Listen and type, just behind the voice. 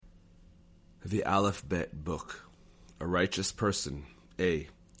The Aleph-Bet book. A righteous person. A.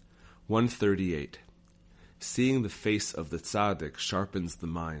 138. Seeing the face of the tzaddik sharpens the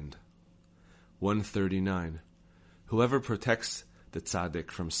mind. 139. Whoever protects the tzaddik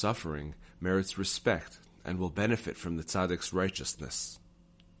from suffering merits respect and will benefit from the tzaddik's righteousness.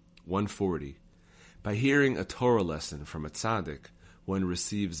 140. By hearing a Torah lesson from a tzaddik, one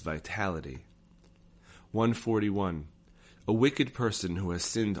receives vitality. 141. A wicked person who has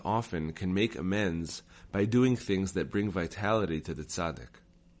sinned often can make amends by doing things that bring vitality to the tzaddik.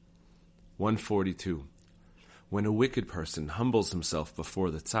 142. When a wicked person humbles himself before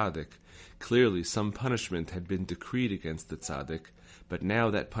the tzaddik, clearly some punishment had been decreed against the tzaddik, but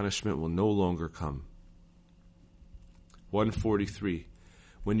now that punishment will no longer come. 143.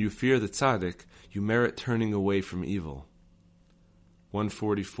 When you fear the tzaddik, you merit turning away from evil.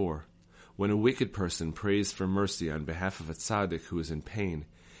 144. When a wicked person prays for mercy on behalf of a tzaddik who is in pain,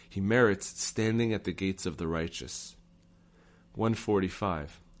 he merits standing at the gates of the righteous.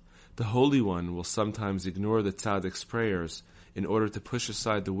 145. The Holy One will sometimes ignore the tzaddik's prayers in order to push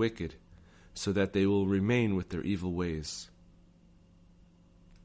aside the wicked, so that they will remain with their evil ways.